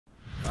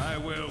I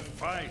will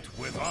fight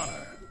with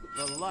honor.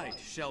 The light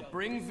shall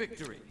bring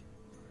victory.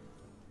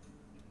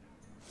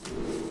 I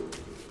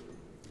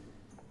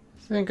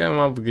think I'm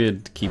all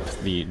good to keep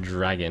the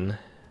dragon.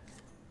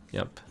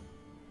 Yep.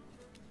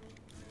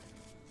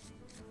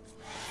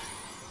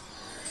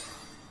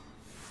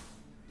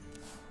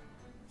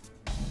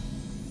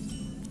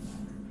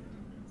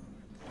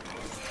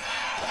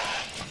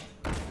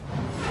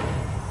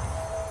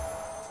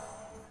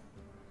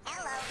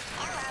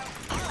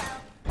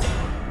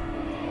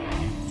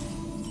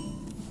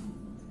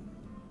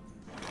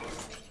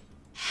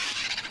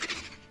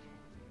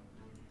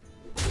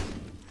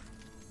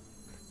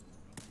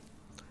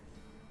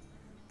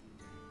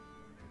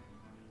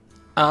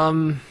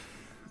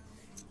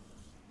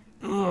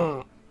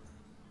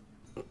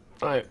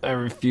 I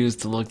refuse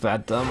to look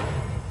that dumb.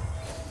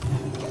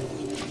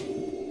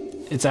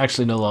 It's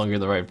actually no longer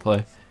the right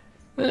play.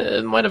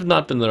 It might have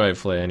not been the right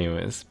play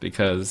anyways,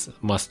 because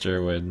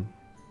Muster would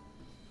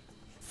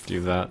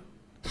do that.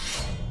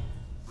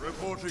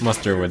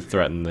 Muster would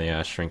threaten the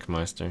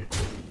Shrinkmeister,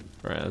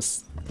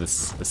 whereas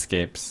this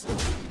escapes.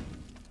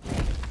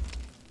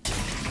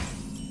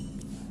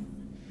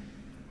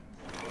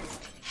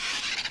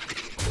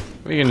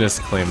 We can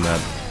just claim that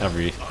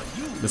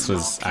this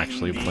was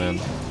actually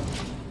planned.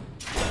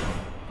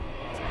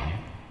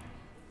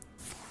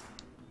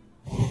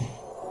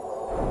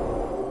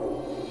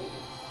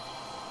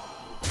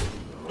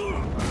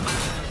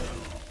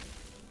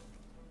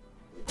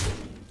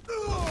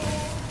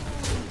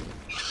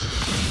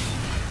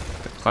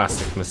 The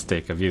classic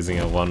mistake of using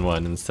a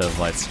 1/1 instead of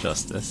Light's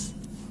Justice.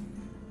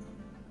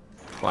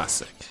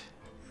 Classic.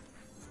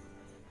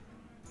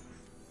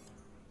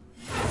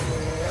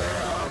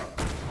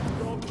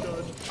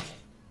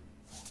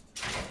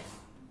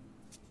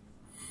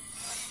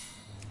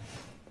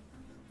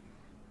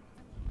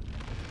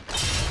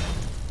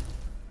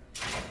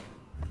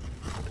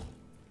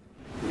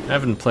 I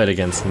haven't played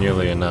against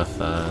nearly enough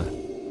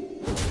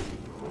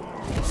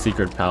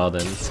Secret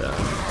Paladin, so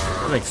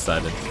I'm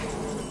excited.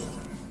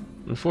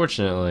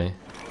 Unfortunately,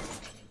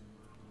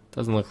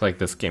 doesn't look like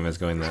this game is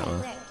going that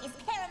well.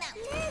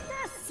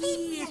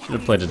 Should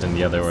have played it in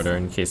the other order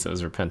in case it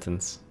was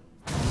Repentance.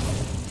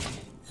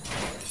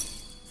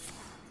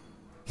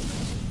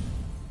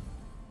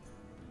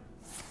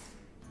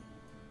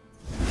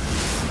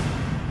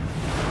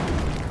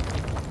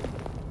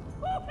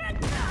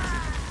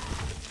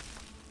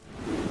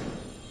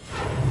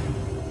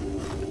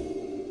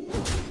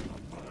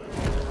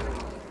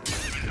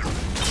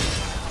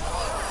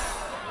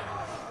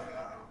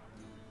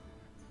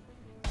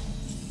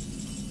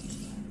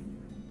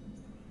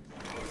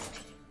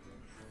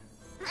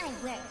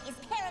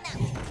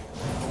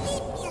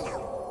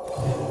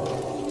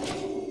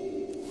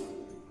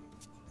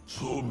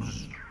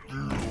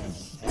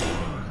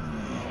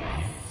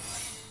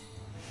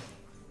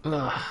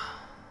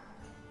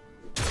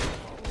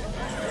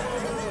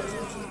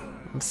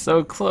 I'm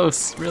so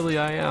close, really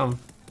I am.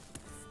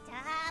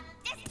 Stop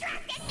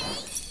distracting me!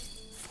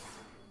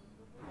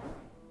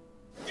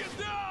 Get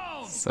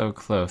down! So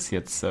close,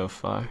 yet so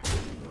far.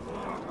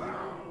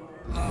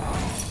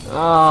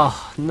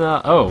 Oh,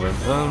 no. Oh,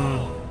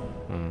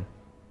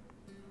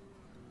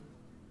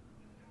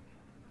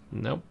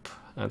 Nope,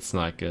 that's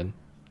not good.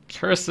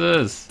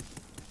 Curses!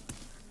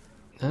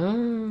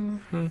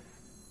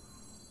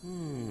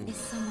 Is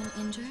someone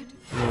injured?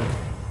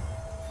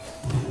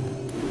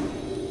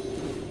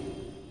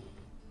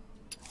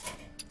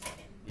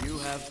 You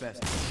have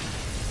best.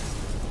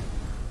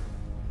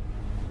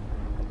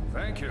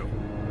 Thank you.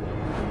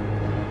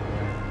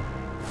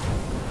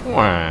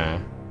 Wah.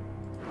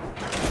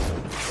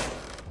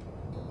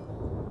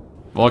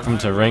 Welcome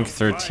to rank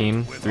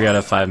 13, 3 out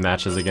of 5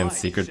 matches against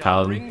Secret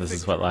Paladin. This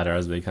is what ladder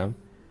has become.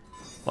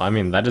 Well, I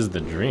mean, that is the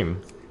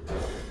dream.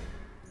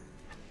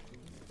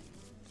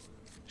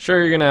 Sure,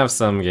 you're gonna have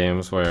some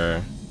games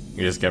where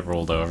you just get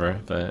rolled over,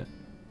 but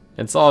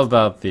it's all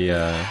about the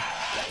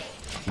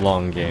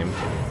long game,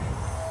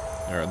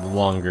 or the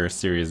longer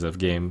series of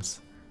games.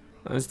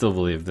 I still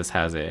believe this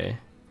has a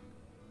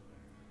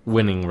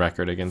winning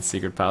record against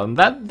Secret Paladin.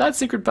 That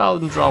Secret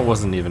Paladin draw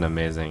wasn't even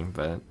amazing,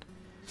 but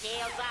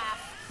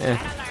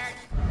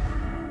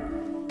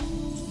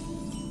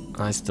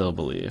I still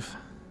believe.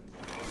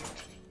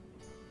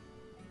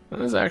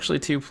 There's actually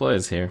 2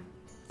 plays here.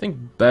 I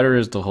think better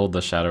is to hold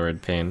the Shadow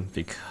Red Pain,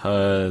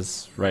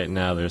 because right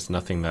now there's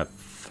nothing that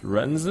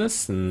threatens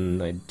this,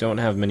 and I don't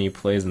have many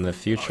plays in the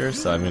future,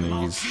 so I'm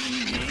gonna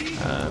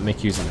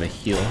make use of the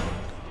heal.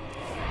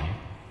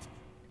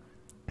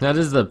 That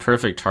is the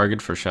perfect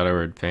target for Shadow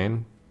Red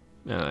Pain.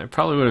 I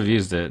probably would have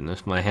used it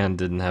if my hand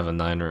didn't have a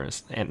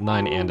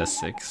 9 and a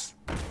 6.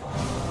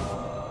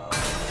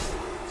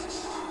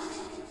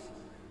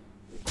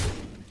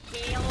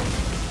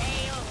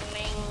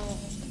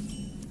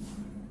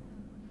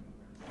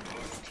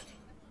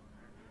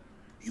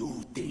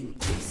 You think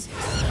this is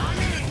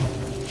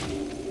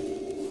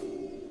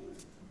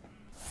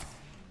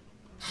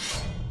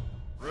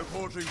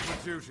Reporting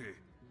for duty.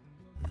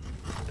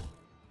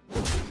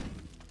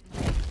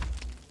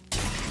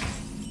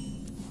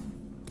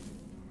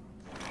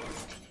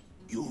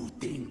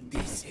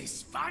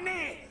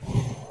 funny?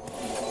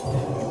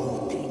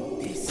 You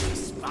think this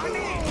is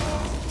funny?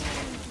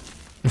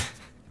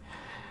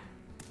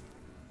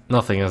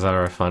 Nothing is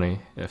ever funny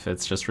if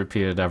it's just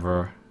repeated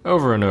over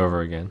and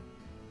over again.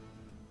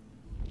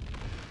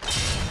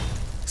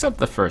 Except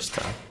the first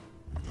time.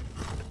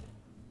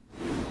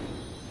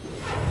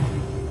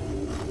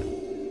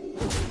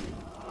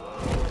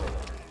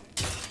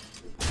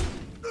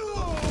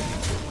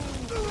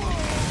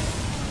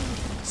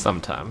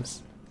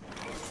 Sometimes.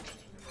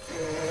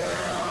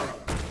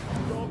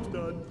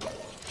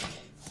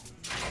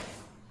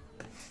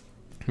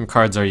 What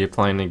cards are you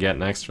planning to get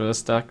next for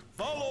this deck?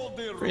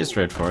 Pretty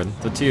straightforward.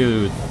 The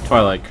two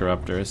Twilight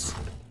Corruptors,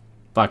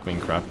 Blackwing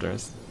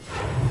Corruptors.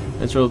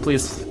 Which will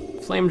replace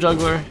Flame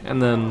Juggler,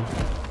 and then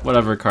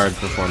whatever card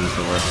performs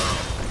the worst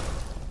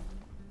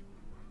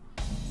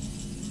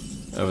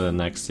over the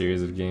next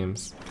series of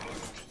games.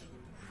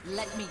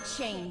 Let me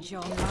change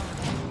your mind.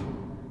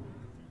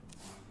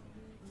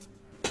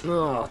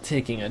 Oh,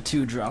 taking a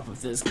 2-drop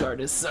of this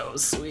card is so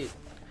sweet.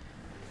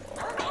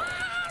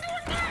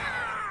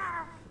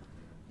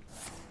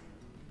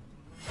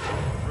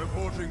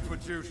 Reporting for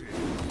duty.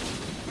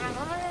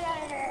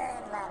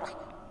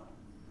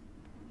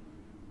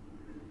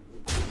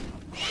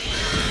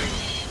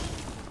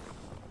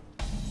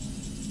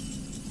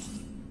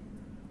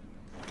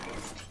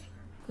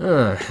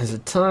 Is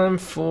it time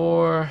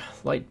for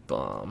Light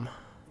Bomb?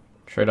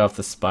 Trade off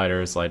the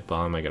Spider's Light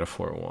Bomb, I get a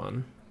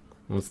 4-1.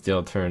 What's the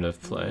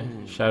alternative play?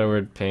 Shadow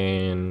Word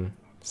Pain,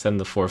 send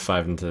the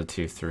 4-5 into the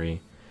 2-3.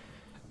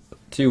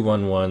 2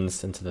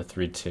 1/1s into the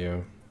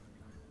 3-2.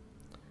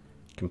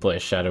 Can play a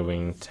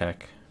Shadowwing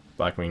tech,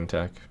 Blackwing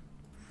tech.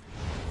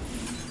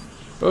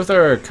 Both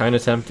are kind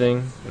of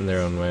tempting in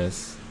their own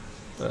ways.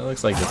 But it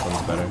looks like this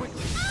one's better.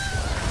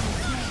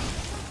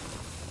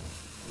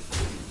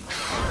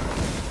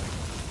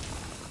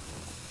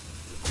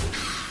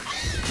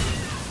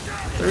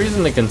 The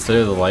reason to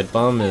consider the Light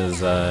Bomb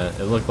is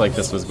it looked like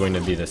this was going to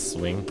be the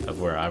swing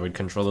of where I would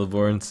control the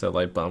board, so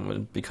Light Bomb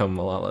would become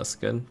a lot less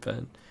good,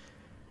 but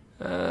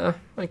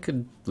I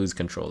could lose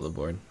control of the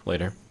board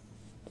later.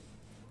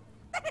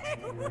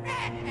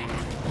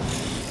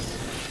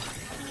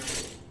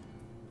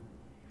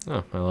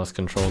 Oh, I lost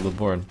control of the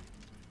board.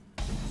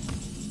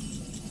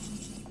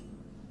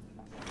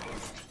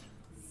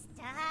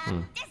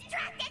 Stop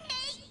distracting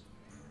me!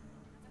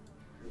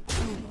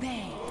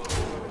 Obey.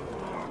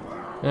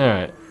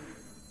 Alright.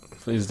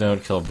 Please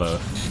don't kill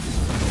both.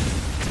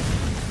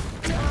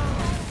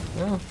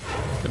 Well,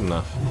 good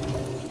enough.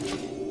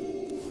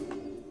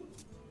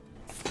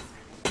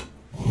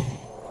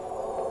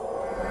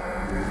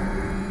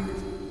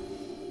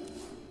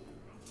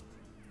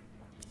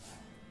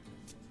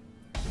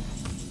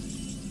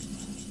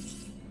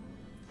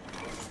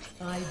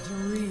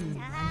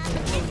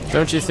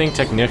 Don't you think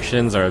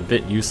Technicians are a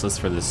bit useless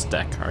for this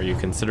deck? Are you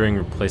considering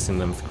replacing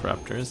them with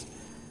Corruptors?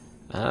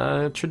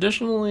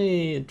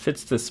 Traditionally, it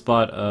fits the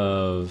spot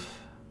of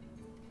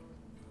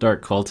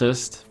Dark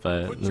Cultist,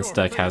 but this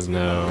deck has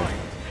no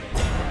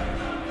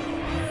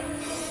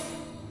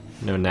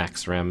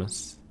Nax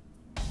Ramus.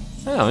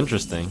 Oh,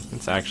 interesting.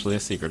 It's actually a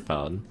Secret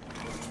Paladin.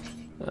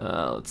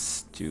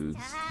 Let's do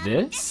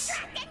this.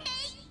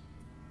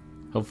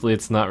 Hopefully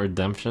it's not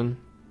Redemption.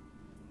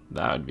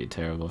 That would be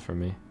terrible for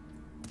me.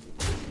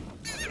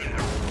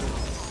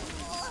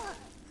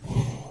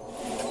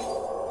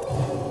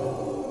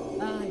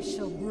 I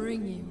shall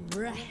bring you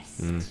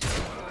rest.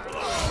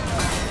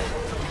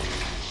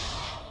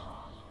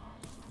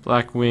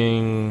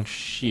 Blackwing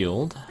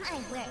Shield. My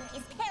work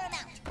is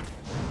paramount.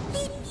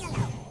 Leave me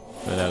alone.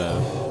 Put out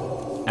of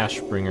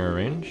Ashbringer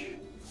range.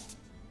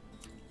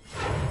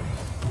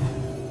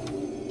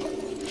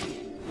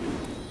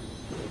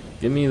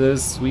 Give me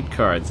those sweet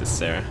cards,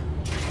 Sarah.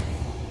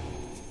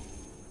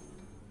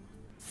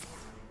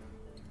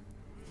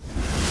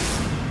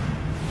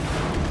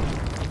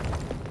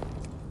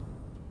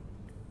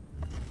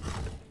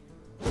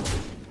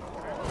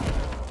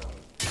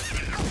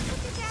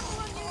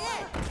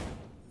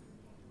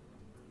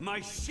 My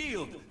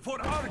shield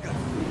for Argon.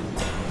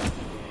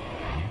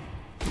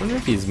 I wonder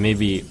if he's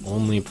maybe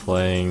only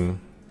playing...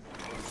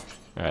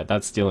 Alright,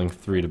 that's dealing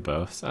 3 to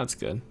both, so that's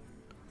good.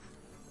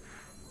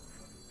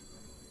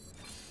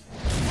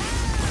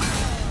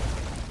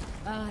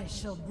 I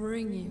shall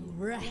bring you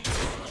rest.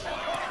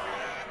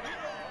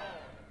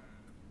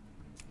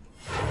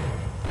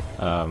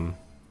 I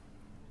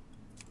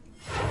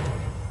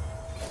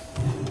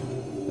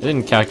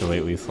didn't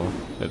calculate lethal.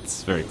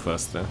 It's very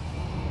close though.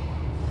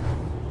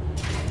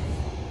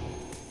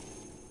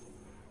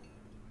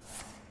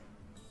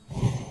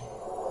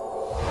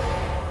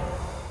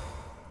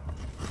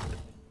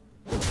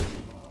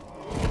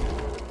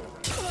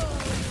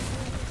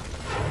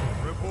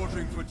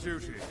 Reporting for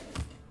duty.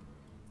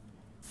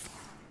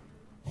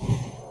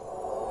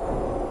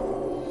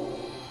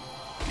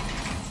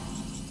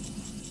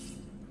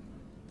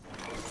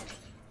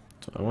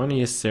 So I want to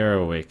use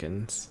Sarah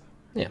Awakens.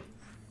 Yeah.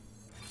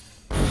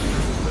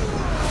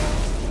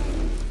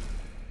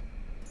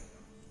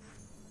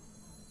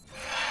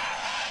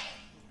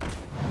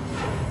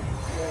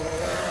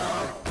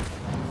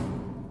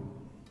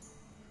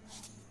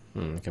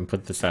 I can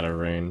put this out of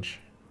range.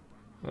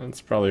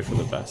 That's probably for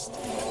the best.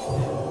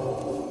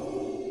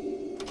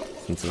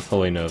 Since with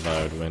Holy Nova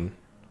I would win.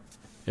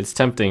 It's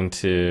tempting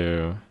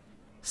to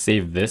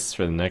save this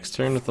for the next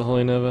turn with the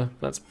Holy Nova.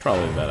 That's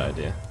probably a bad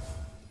idea.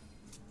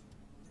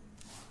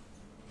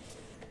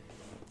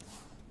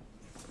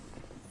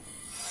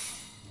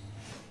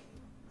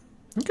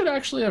 You could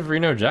actually have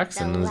Reno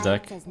Jackson in his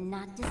deck. I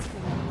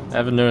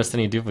haven't noticed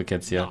any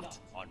duplicates yet.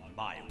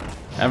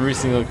 Every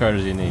single card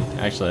is unique.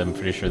 Actually, I'm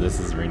pretty sure this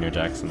is Reno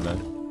Jackson then.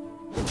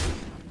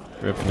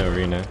 Rip no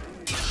Reno.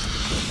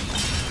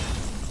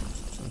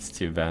 That's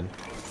too bad.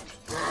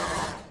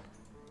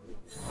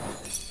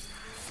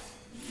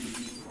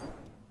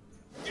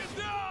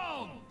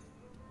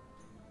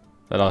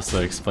 That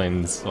also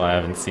explains why I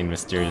haven't seen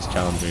Mysterious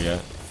Challenger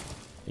yet.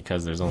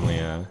 Because there's only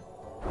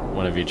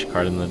one of each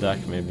card in the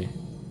deck, maybe.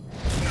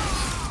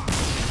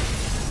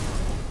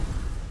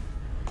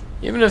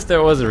 Even if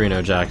there was a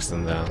Reno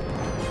Jackson, though,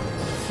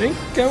 I think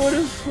I would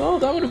have. Well,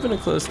 that would have been a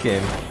close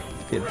game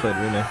if he had played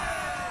Reno.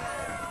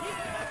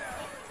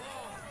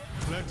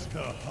 Let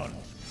the hunt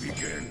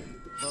begin.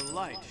 The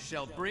light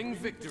shall bring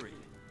victory.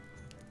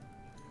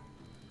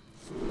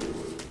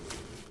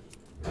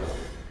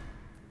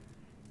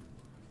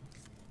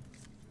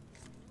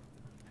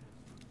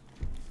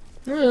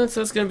 Yeah,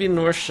 so it's gonna be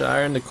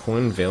Northshire and the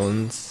Coin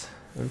Valens.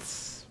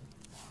 That's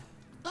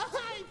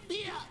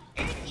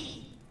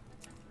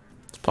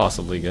it's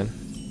possibly good.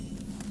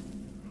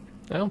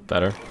 Oh,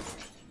 better.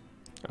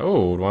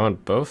 Oh, do I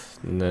want both?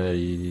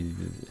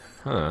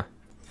 Huh.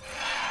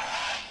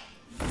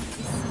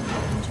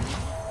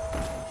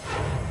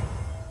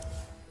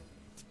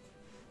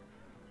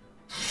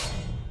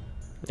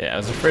 Yeah, I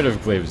was afraid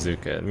of Glaive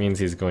Zuka. It means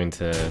he's going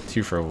to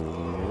 2 for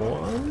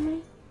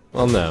 1?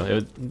 Well, no,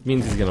 it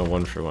means he's gonna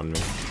 1 for 1 me.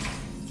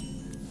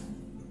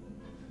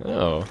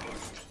 Oh.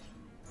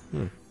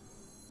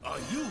 Are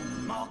you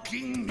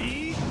mocking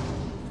me?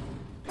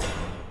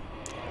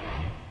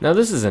 Now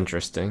this is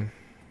interesting.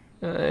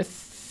 I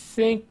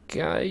think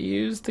I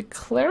used the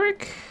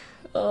Cleric?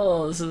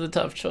 Oh, this is a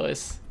tough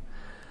choice.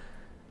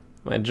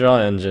 My draw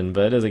engine,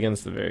 but it is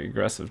against a very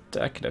aggressive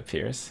deck, it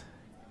appears.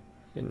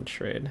 In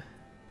trade.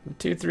 The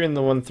 2-3 and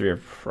the 1-3 are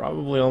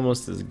probably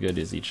almost as good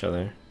as each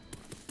other.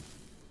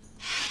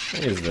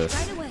 What is this?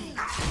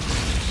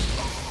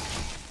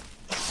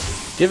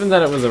 Given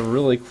that it was a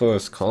really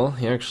close call,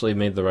 he actually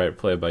made the right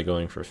play by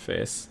going for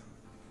face.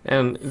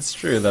 And it's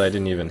true that I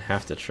didn't even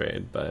have to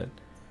trade, but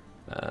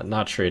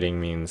not trading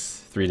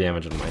means 3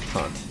 damage on my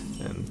taunt.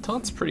 And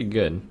taunt's pretty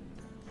good.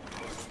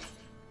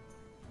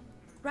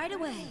 Right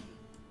away.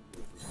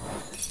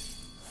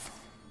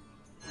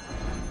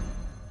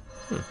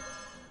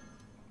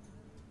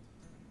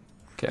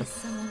 Okay.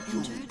 Someone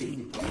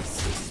injured?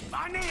 This is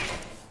funny.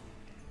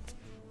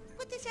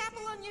 Put this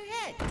apple on your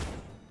head.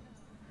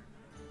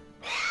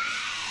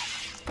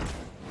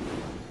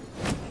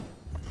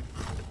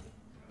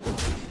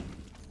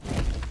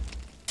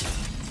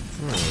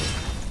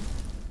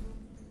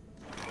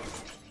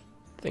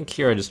 I think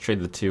here I just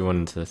trade the 2-1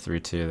 into the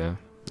 3-2 though,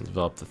 and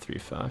develop the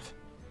 3-5.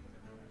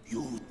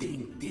 You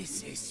think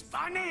this is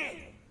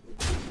funny?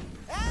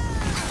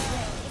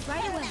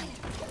 Right away.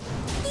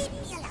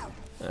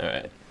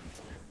 Alright.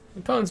 My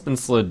opponent's been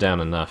slowed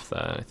down enough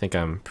that I think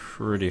I'm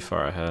pretty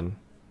far ahead.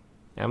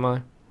 Am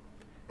I?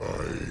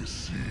 I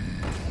see.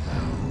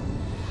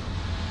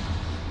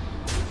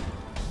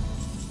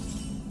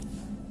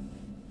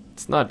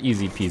 It's not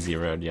easy peasy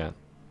road yet.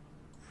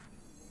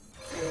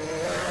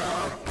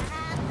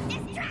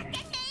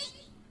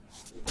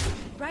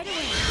 Right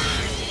away.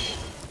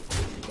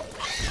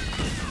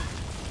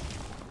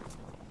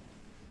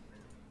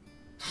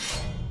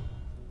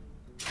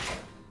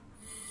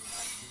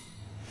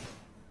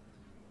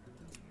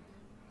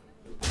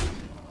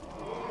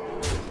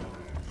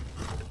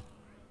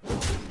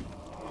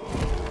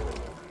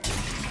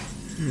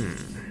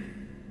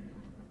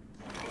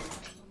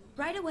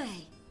 Right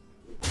away.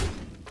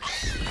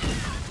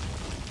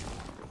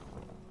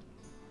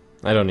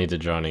 I don't need to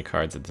draw any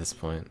cards at this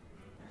point.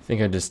 I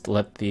think I just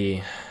let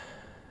the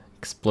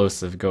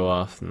explosive go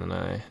off and then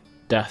I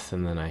death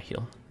and then I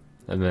heal.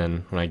 And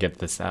then when I get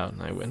this out,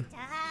 I win.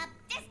 Stop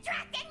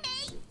distracting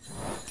me!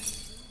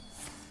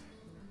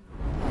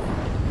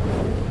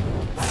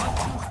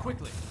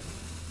 Quickly.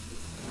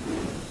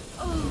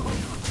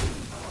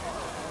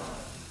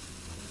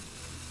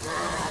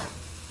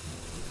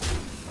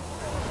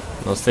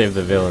 I'll save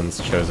the villains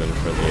chosen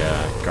for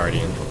the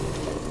Guardian.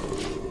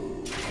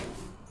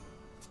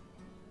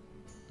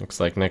 Looks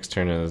like next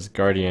turn is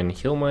Guardian,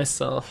 heal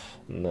myself,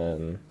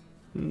 and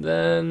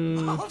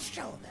then I'll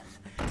show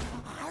them.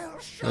 I'll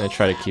show I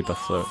try to keep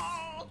afloat.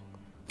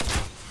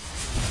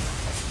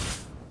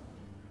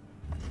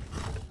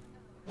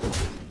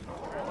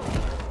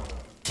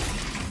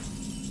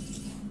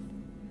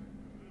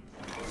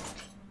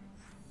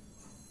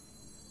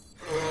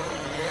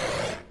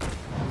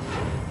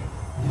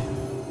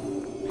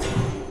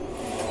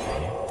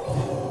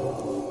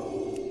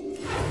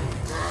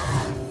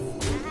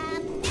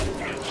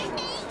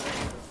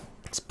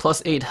 It's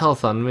plus 8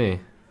 health on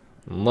me.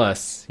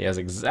 Unless he has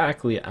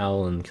exactly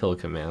Owl and Kill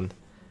Command.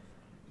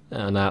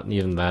 Not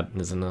even that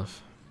is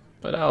enough.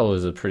 But Owl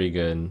is a pretty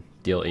good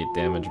deal 8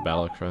 damage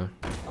battlecry.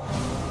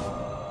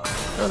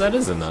 Oh, that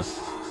is enough.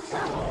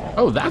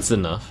 Oh, that's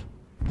enough.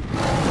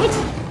 What?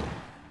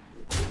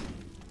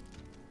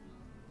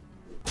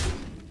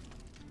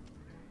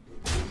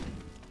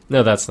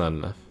 No, that's not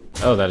enough.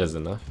 Oh, that is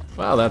enough.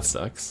 Wow, that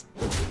sucks.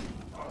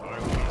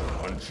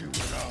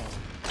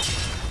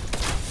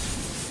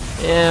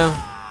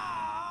 Yeah.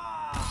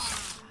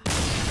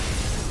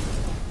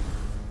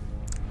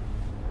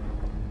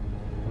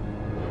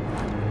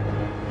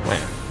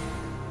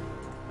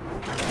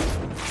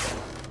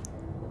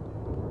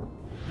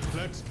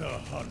 Let the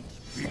hunt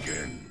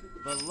begin.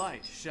 The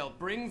light shall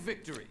bring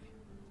victory.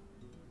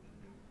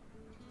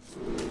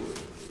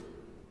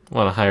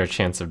 Want a higher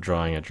chance of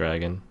drawing a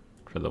dragon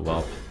for the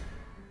whelp.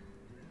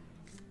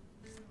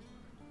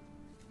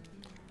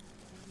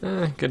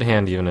 Good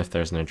hand even if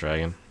there's no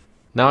dragon.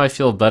 Now I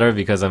feel better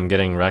because I'm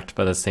getting wrecked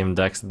by the same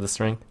decks at this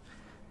rank.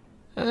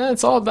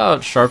 It's all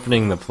about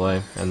sharpening the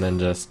play and then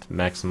just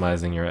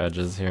maximizing your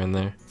edges here and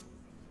there.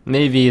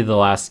 Maybe the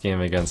last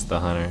game against the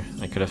Hunter,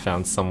 I could have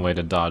found some way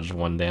to dodge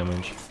 1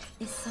 damage.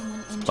 Is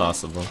someone injured?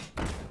 Possible.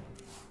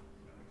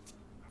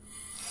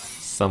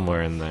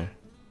 Somewhere in there.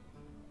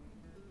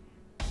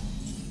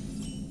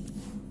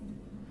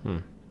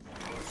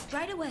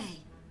 Right away.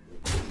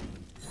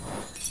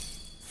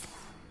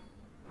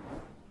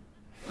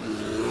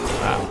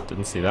 Wow,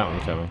 didn't see that one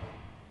coming.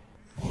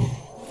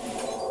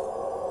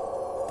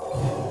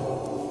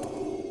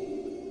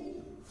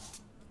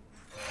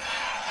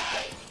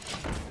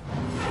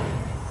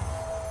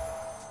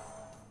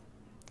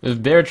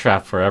 If Bear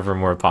Trap were ever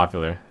more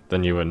popular,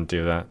 then you wouldn't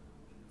do that.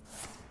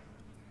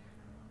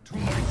 To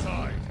my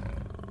side.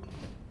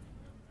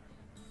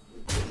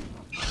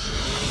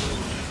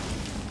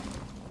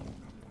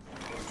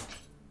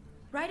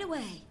 Right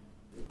away.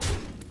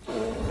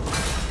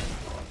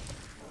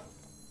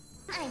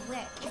 My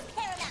work is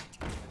paramount.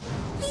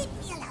 Leave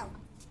me alone.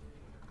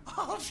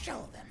 I'll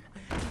show them.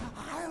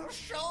 I'll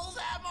show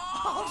them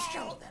all. I'll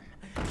show them.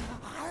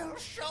 I'll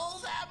show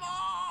them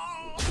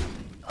all.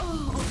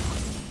 Oh.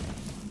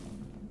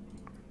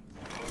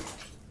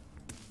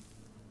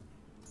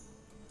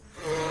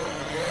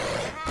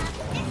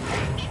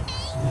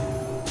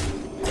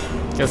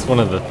 I guess one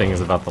of the things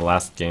about the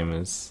last game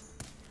is...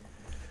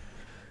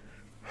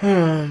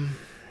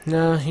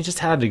 no, he just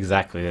had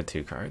exactly the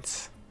 2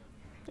 cards.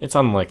 It's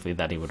unlikely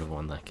that he would have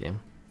won that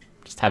game.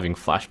 Just having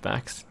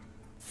flashbacks.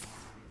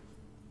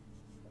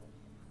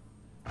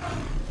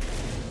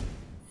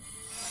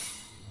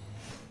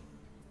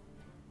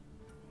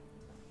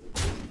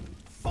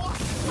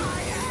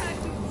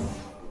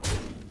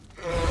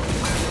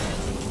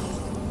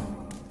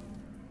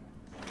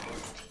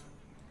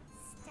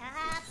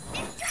 Stop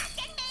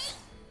distracting me.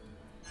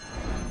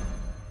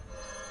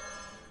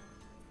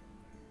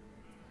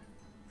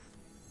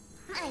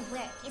 My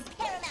work is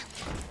paramount.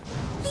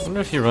 I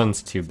wonder if he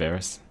runs 2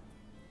 bears.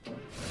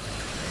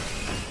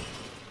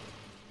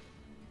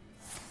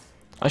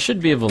 I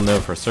should be able to know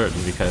for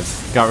certain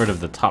because he got rid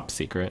of the top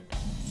secret.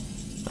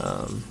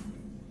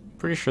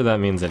 Pretty sure that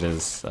means it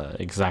is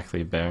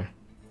exactly bear.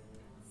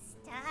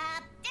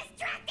 Stop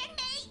distracting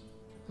me.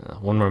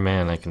 1 more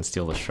man, I can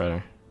steal the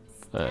shredder.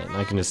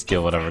 I can just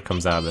steal whatever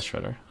comes out of the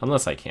shredder.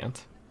 Unless I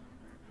can't.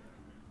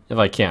 If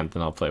I can't,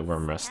 then I'll play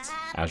Wormrest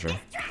Azure.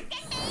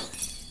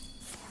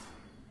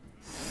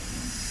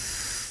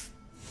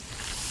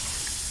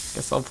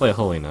 Guess I'll play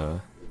Holy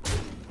Nova.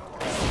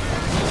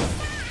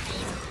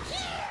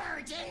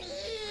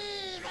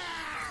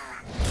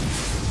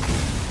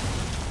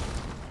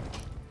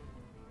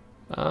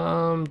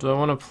 Do I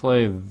want to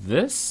play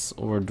this,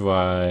 or do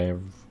I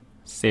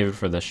save it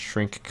for the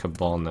Shrink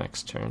Cabal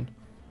next turn?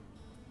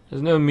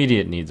 There's no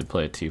immediate need to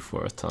play a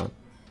 2/4 with taunt.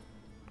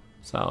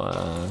 So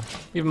I'll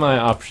give my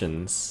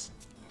options.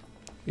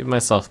 Give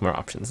myself more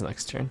options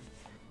next turn.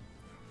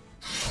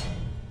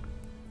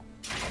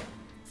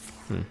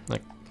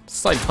 Like,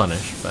 slight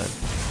punish, but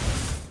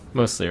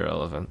mostly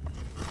irrelevant.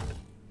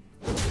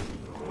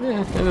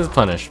 Yeah, it is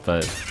punish,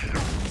 but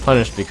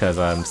punished because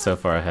I'm so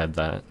far ahead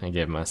that I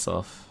gave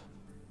myself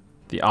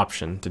the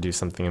option to do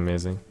something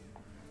amazing.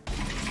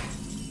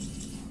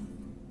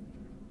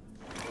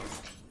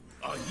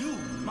 Are you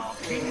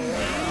mocking me?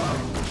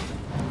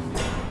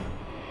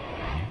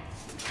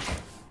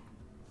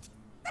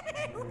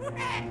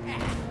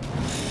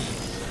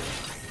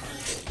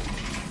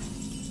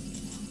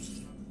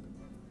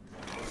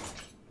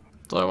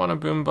 Do I want a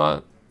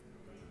boombot?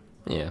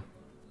 Yeah.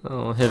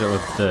 I'll hit it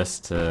with this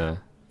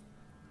to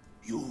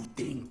You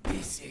think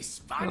this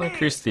is I'll funny?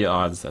 increase the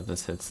odds that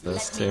this hits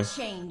this Let me too.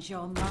 change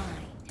your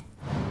mind.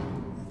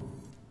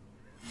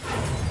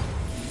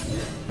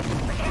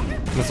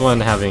 This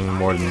one having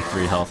more than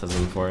 3 health is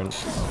important.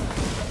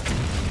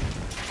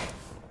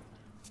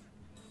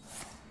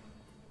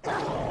 Let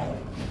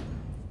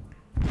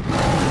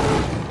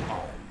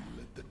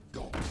the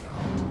dogs out.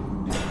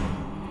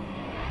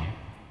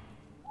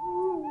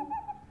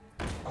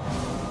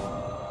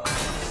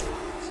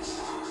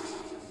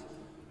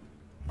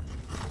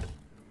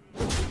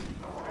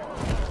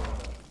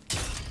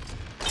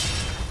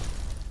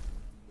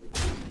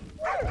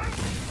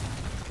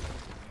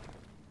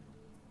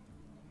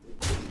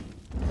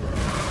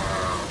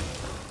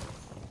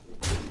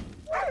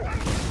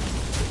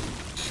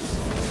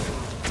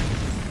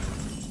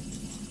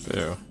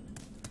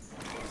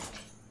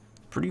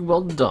 pretty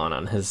well done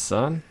on his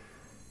side.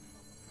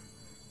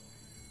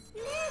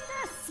 Let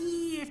us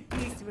see if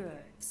this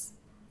works.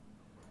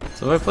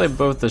 So if I play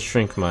both the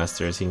Shrink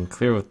Masters, he can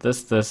clear with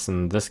this,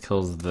 and this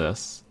kills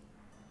this.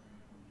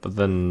 But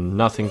then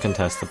nothing can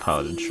test the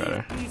Paladin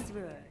Shredder. This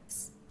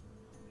works.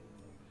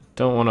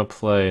 Don't want to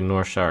play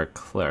Northshire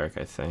Cleric,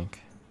 I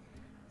think.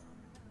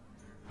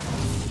 Let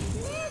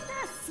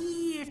us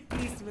see if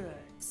this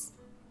works.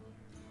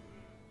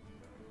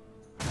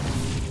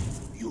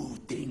 You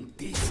think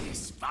this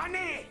is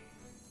funny?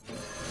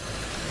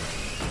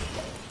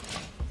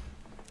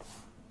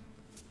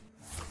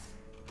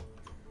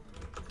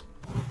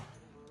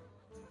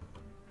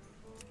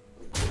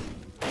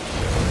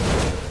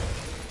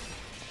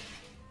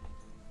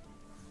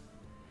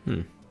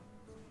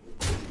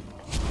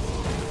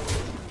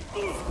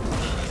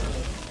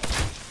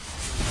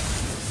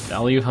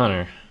 Value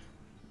Hunter.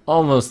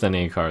 Almost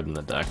any card in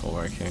the deck will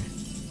work here.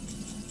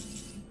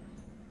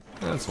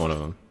 That's one of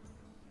them.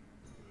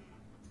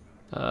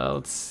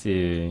 Let's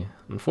see.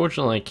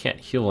 Unfortunately, I can't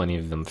heal any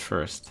of them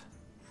first.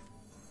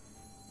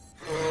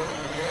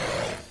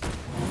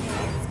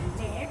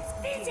 Let's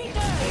busy go.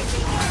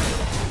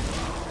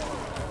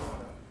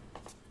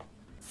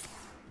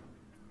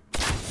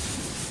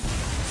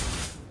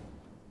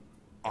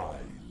 I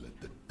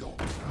let the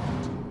dogs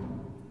out.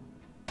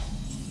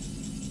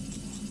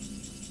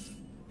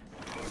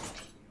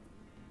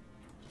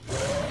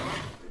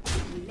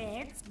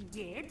 Let's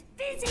get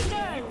busy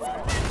girls.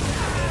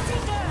 Busy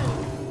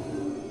girls.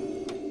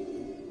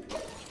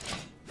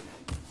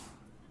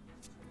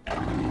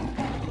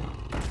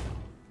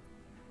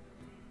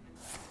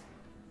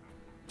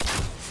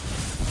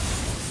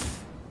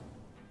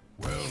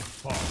 Well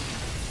fought.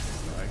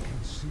 I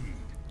concede.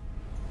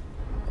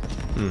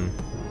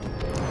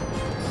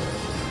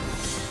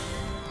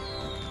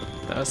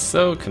 That was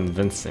so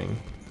convincing.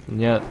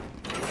 And yet,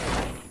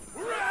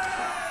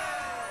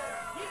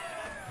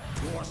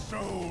 Your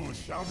soul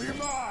shall be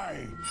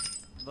mine.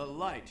 The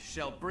light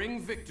shall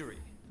bring victory.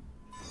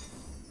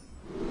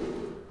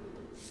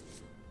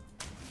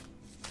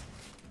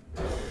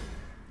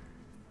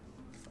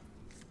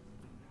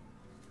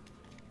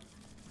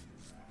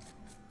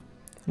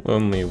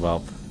 Lonely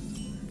Whelp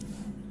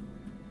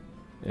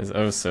is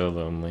oh so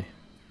lonely.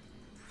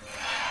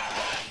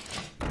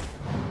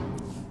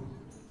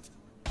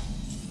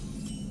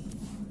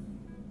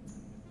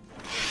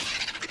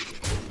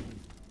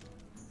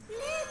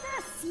 Let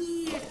us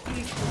see if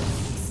this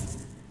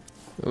works.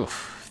 Oof,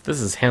 if this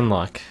is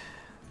Handlock,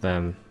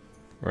 then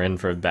we're in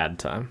for a bad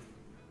time.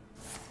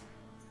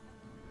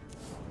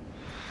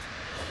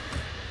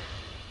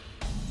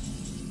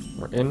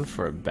 We're in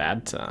for a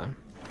bad time.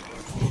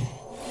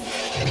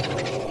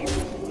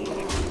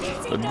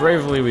 But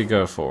bravely we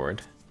go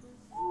forward.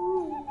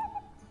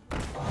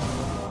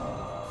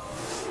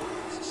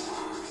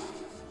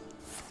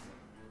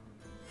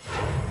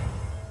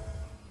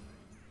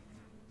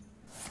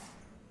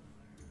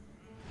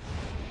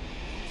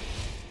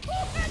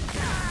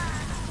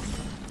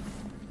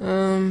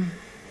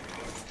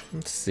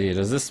 Let's see,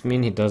 does this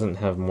mean he doesn't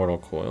have Mortal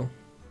Coil?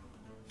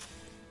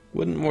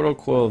 Wouldn't Mortal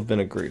Coil have been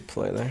a great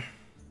play there?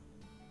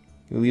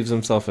 He leaves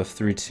himself a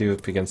 3-2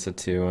 up against a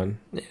 2-1.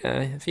 Yeah,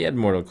 if he had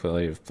Mortal Coil,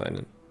 he'd have played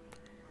it.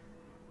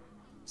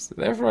 So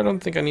therefore, I don't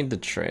think I need to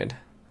trade.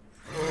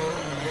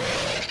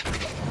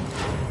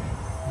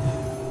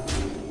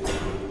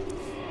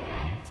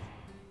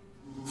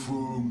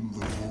 From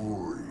the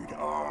void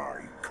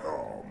I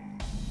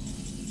come.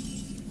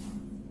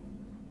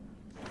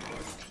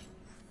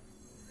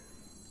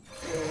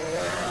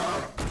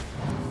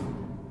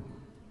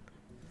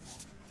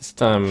 This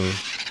time,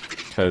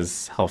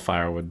 because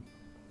Hellfire would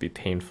be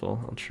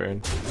painful, I'll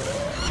trade.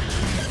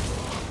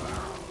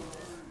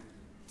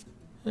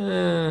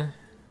 No,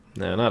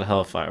 not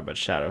Hellfire, but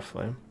Shadow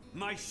Flame.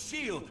 My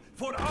shield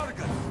for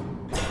Argus.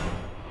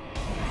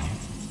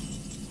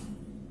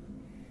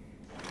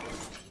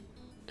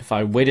 If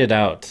I waited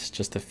out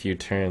just a few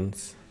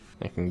turns,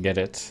 I can get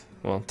it.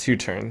 Well, 2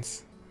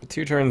 turns. But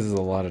 2 turns is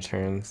a lot of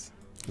turns.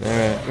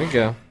 Alright, we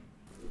go.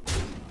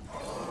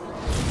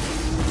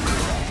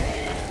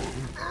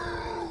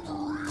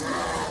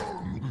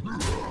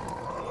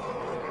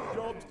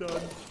 Job's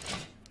done.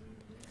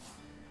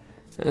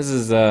 This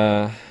is,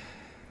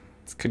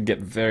 this could get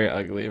very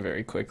ugly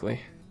very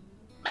quickly.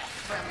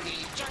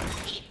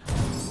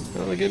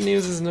 Well, the good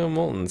news is no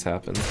Moltons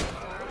happened.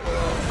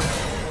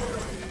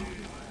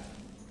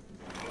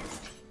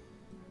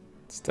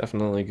 It's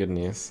definitely good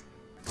news.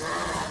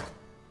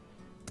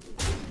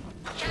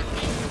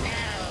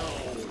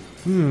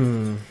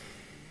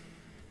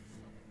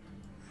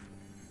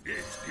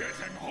 It's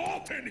getting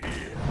hot in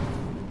here.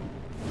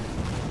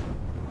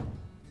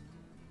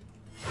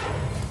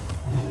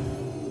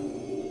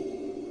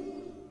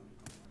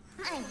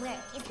 My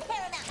work is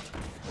paramount.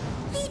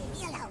 Leave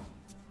me alone.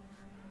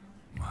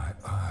 My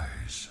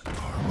eyes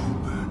are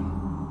open.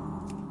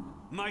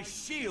 My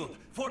shield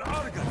for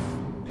Argus.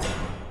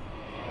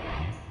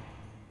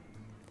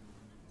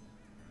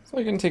 So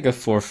I can take a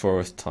 4-4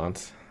 with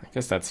Taunt. I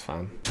guess that's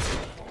fine.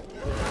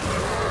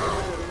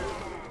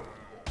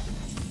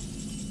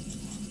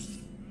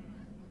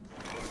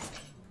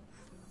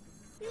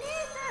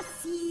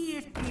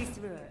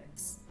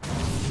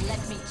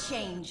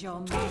 change your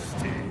mind.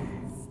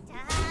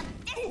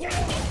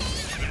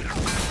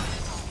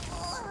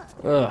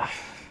 Ugh.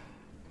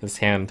 This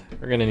hand.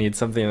 We're gonna need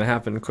something to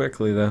happen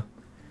quickly, though.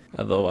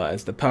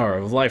 Otherwise, the power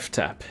of life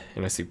tap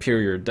in a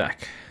superior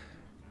deck.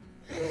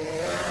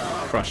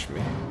 Crush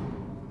me.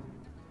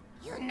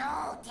 You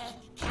know,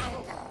 take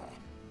candle.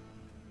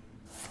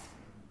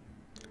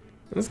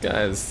 This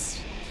guy's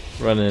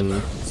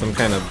running some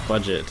kind of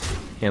budget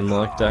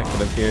handlock deck,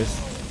 it appears.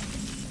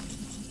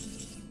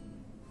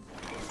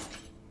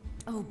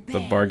 The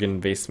bargain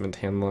basement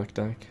handlock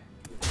deck.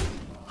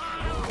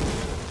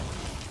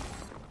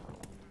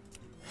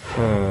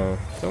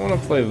 Don't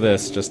want to play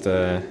this just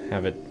to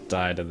have it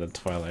die to the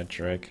Twilight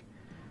Drake.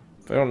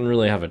 But I don't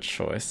really have a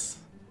choice.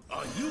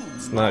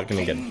 It's not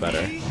gonna get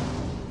better.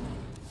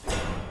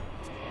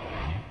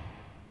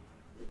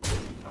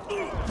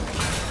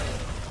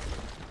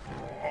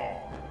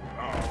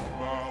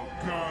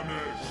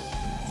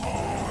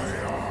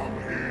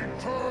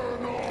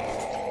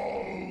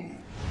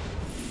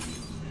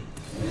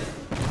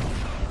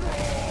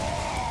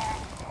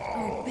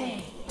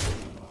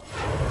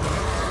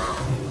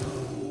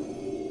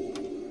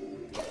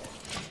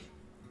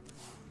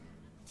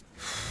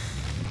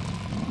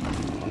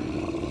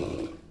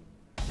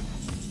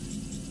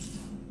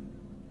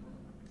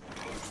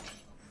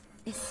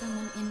 Is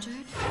someone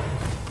injured?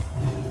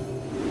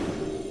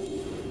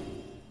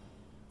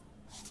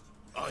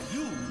 Are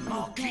you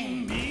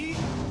mocking me?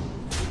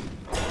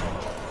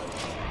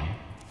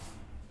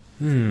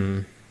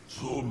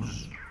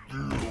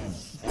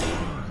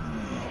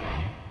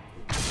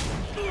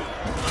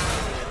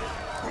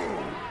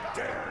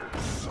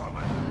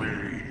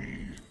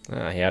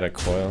 Ah, he had a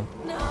coil.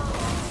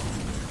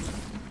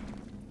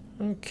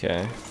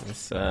 Okay,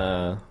 this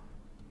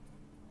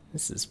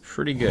is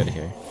pretty good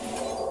here.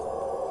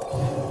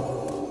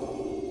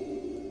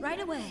 Right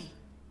away.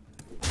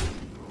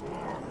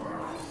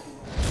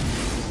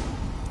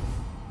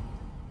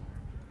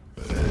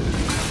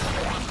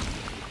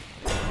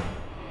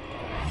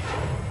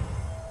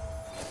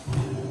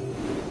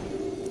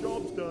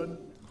 Job's done.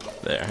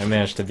 There, I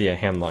managed to be a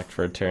handlocked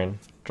for a turn.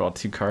 Draw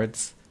 2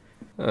 cards.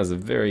 That was a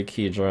very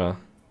key draw.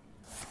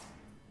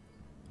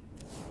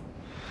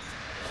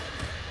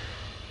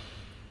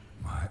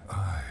 My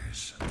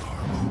eyes are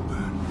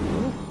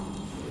open.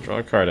 Draw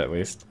a card at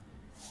least.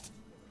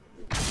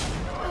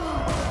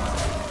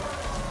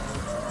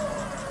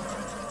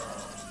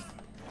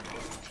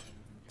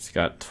 He's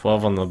got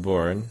 12 on the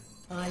board,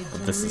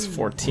 but this is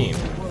 14.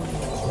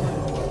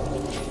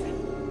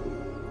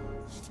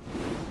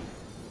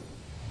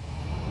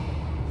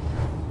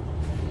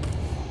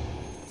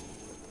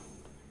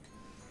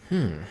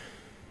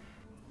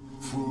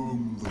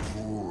 From the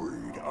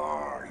void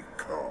I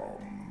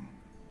come.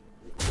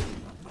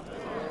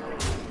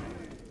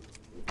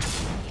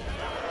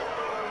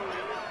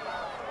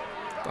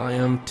 I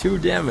am 2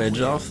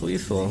 damage off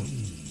lethal.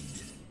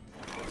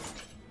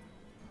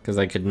 Because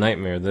I could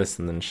Nightmare this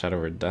and then Shadow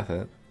Word Death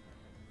it.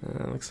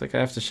 Looks like I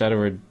have to Shadow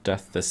Word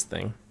Death this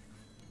thing.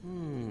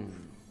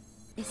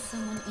 Is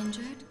someone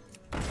injured?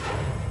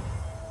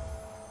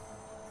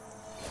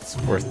 It's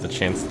worth the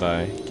chance that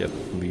I get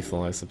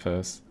lethal, I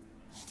suppose.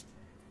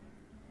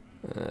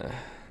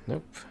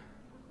 Nope.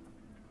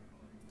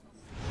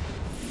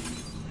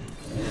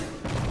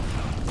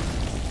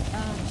 I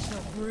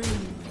shall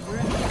bring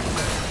wrath.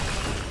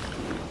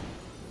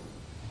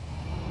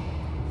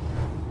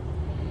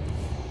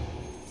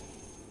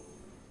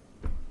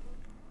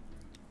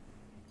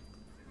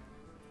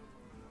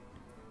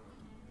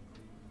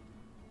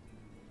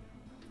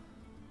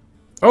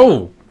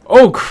 Oh!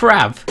 Oh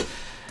crap!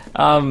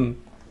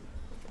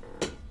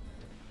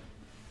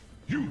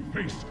 You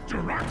face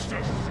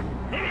Dragonmaster,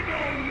 and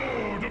now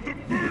Lord of the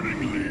Burning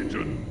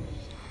Legion.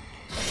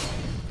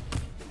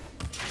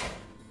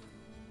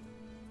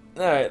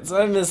 Alright,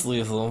 so I missed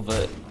lethal,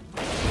 but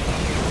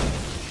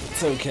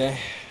it's okay.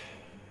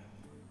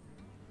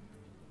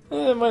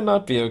 It might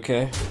not be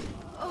okay.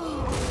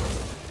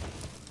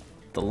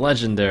 The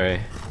legendary.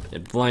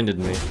 It blinded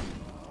me.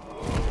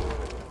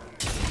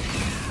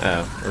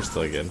 Oh, we're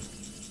still good.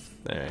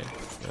 Alright,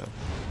 well,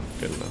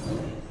 good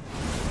enough.